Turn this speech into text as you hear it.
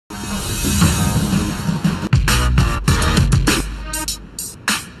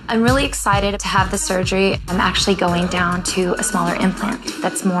I'm really excited to have the surgery. I'm actually going down to a smaller implant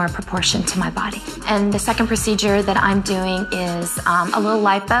that's more proportioned to my body. And the second procedure that I'm doing is a little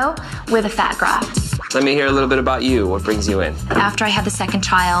lipo with a fat graft. Let me hear a little bit about you. What brings you in? After I had the second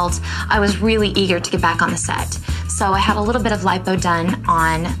child, I was really eager to get back on the set. So I had a little bit of lipo done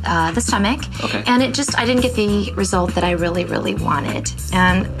on the stomach. Okay. And I didn't get the result that I really, really wanted.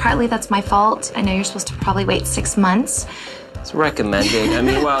 And partly that's my fault. I know you're supposed to probably wait 6 months. It's recommended. I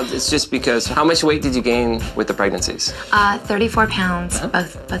mean, well, it's just because, how much weight did you gain with the pregnancies? 34 pounds,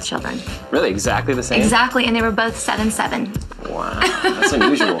 both children. Really, exactly the same? Exactly, and they were both 7'7". Wow, that's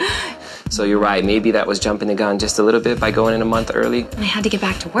unusual. So you're right, maybe that was jumping the gun just a little bit by going in a month early. I had to get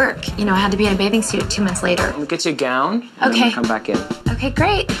back to work. You know, I had to be in a bathing suit 2 months later. I'm gonna get you a gown, and okay. then come back in. Okay,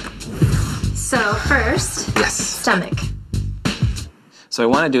 great. So first, yes. Stomach. So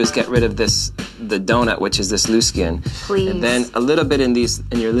what I want to do is get rid of the donut, which is this loose skin. Please. And then a little bit in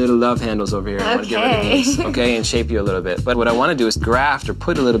your little love handles over here. I want to get rid of these, okay, and shape you a little bit. But what I want to do is graft or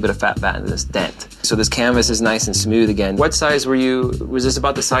put a little bit of fat into this dent. So this canvas is nice and smooth again. What size were you? Was this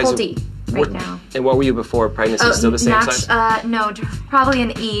about the size Full of? D right now. And what were you before pregnancy? Still the same size? No, probably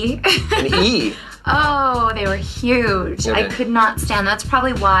an E. An E? Oh, they were huge. Okay. I could not stand. That's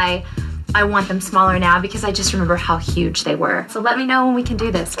probably why I want them smaller now, because I just remember how huge they were. So let me know when we can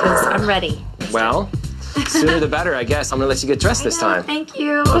do this, because I'm ready. Well, sooner the better, I guess. I'm gonna let you get dressed this time. Thank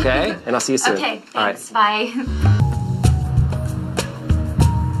you. Okay, and I'll see you soon. Okay, thanks. All right. Bye.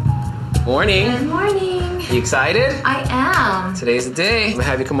 Morning. Good morning. You excited? I am. Today's the day. I'm gonna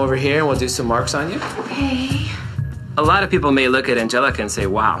have you come over here and we'll do some marks on you. Okay. A lot of people may look at Angelica and say,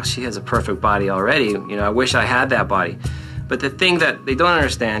 wow, she has a perfect body already. You know, I wish I had that body. But the thing that they don't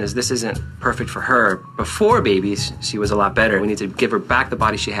understand is this isn't perfect for her. Before babies, she was a lot better. We need to give her back the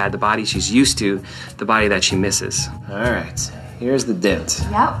body she had, the body she's used to, the body that she misses. All right, here's the dent.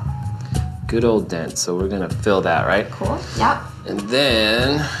 Yep. Good old dent, so we're gonna fill that, right? Cool, yep. And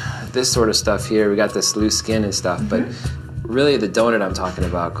then this sort of stuff here, we got this loose skin and stuff, but really the donut I'm talking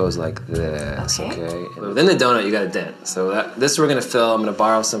about goes like this, okay? And within the donut, you got a dent. So this we're gonna fill. I'm gonna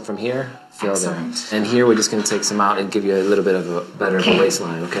borrow some from here. Excellent. There. And here we're just going to take some out and give you a little bit of a better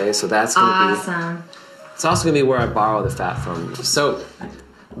waistline, okay? So that's going to be... Awesome. It's also going to be where I borrow the fat from. So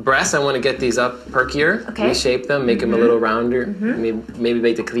breasts, I want to get these up perkier, reshape them, make them a little rounder, maybe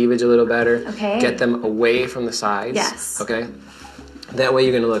make the cleavage a little better, get them away from the sides, okay? That way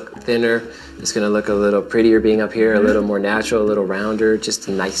you're going to look thinner. It's going to look a little prettier being up here, a little more natural, a little rounder, just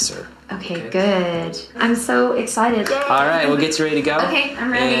nicer. Okay, good. I'm so excited. Yay. All right, we'll get you ready to go. Okay, I'm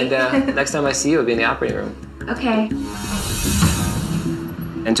ready. And next time I see you, we'll be in the operating room. Okay.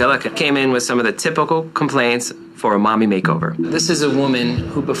 Angelica came in with some of the typical complaints for a mommy makeover. This is a woman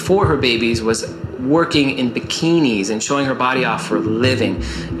who before her babies was working in bikinis and showing her body off for a living.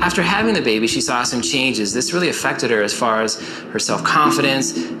 After having the baby, she saw some changes. This really affected her as far as her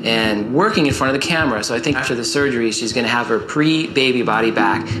self-confidence and working in front of the camera. So I think after the surgery, she's gonna have her pre-baby body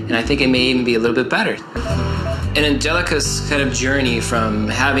back, and I think it may even be a little bit better. And Angelica's kind of journey from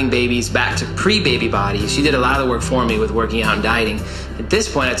having babies back to pre-baby body, she did a lot of the work for me with working out and dieting. At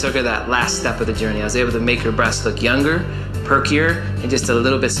this point, I took her that last step of the journey. I was able to make her breasts look younger, perkier, and just a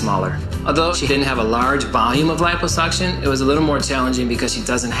little bit smaller. Although she didn't have a large volume of liposuction, it was a little more challenging because she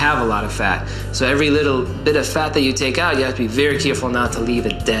doesn't have a lot of fat. So every little bit of fat that you take out, you have to be very careful not to leave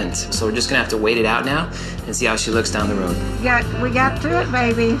a dent. So we're just gonna have to wait it out now and see how she looks down the road. We got through it,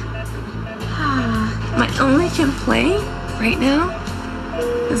 baby. My only complaint right now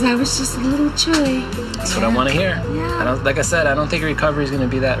is I was just a little chilly. That's what I want to hear. Yeah. Like I said, I don't think recovery is going to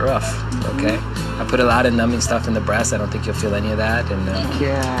be that rough, okay? I put a lot of numbing stuff in the breast. I don't think you'll feel any of that. And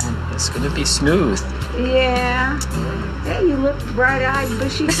it's going to be smooth. Yeah. Hey, you look bright-eyed,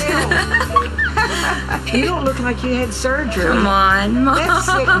 bushy-tailed. You don't look like you had surgery. Come on, Mom. That's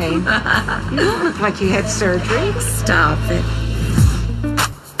sickening. You don't look like you had surgery. Stop it.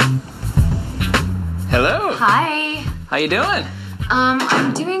 Hello. Hi. How you doing?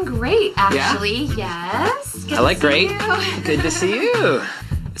 I'm doing great, actually. Yeah? Yes. Good I like to see great. you. Good to see you.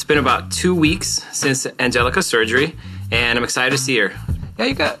 It's been about 2 weeks since Angelica's surgery, and I'm excited to see her. Yeah,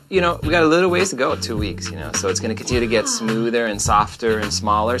 we got a little ways to go, 2 weeks, so it's going to continue to get smoother and softer and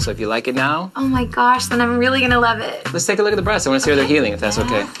smaller. So if you like it now, oh my gosh, then I'm really going to love it. let's take a look at the breasts. I want to see how they're healing, if that's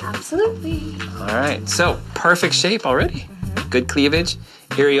okay. Absolutely. All right, so perfect shape already. Good cleavage,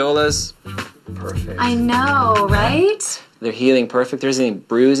 areolas, perfect. I know, right? They're healing perfect. There's any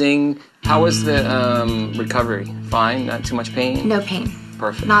bruising. How was the recovery? Fine? Not too much pain? No pain.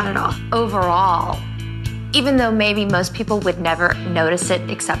 Perfect. Not at all. Overall, even though maybe most people would never notice it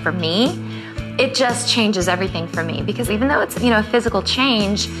except for me, it just changes everything for me, because even though it's, a physical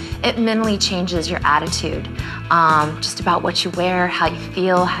change, it mentally changes your attitude. Just about what you wear, how you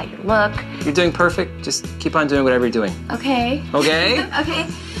feel, how you look. You're doing perfect. Just keep on doing whatever you're doing. Okay. Okay? Okay.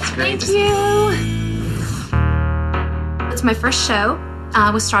 Great. Thank you. It's my first show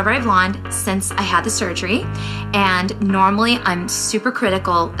with Strawberry Blonde since I had the surgery. And normally I'm super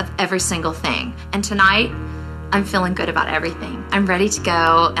critical of every single thing. And tonight, I'm feeling good about everything. I'm ready to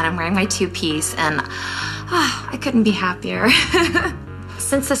go, and I'm wearing my two-piece, and I couldn't be happier.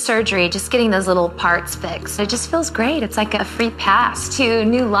 Since the surgery, just getting those little parts fixed, it just feels great. It's like a free pass to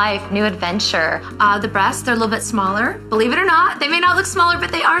new life, new adventure. The breasts, they're a little bit smaller. Believe it or not, they may not look smaller,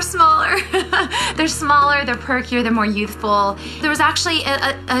 but they are smaller. They're smaller, they're perkier, they're more youthful. There was actually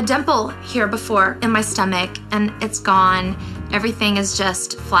a dimple here before in my stomach, and it's gone. Everything is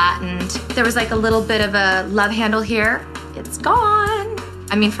just flattened. There was like a little bit of a love handle here. It's gone.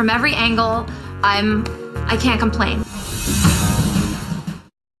 I mean, from every angle, I can't complain.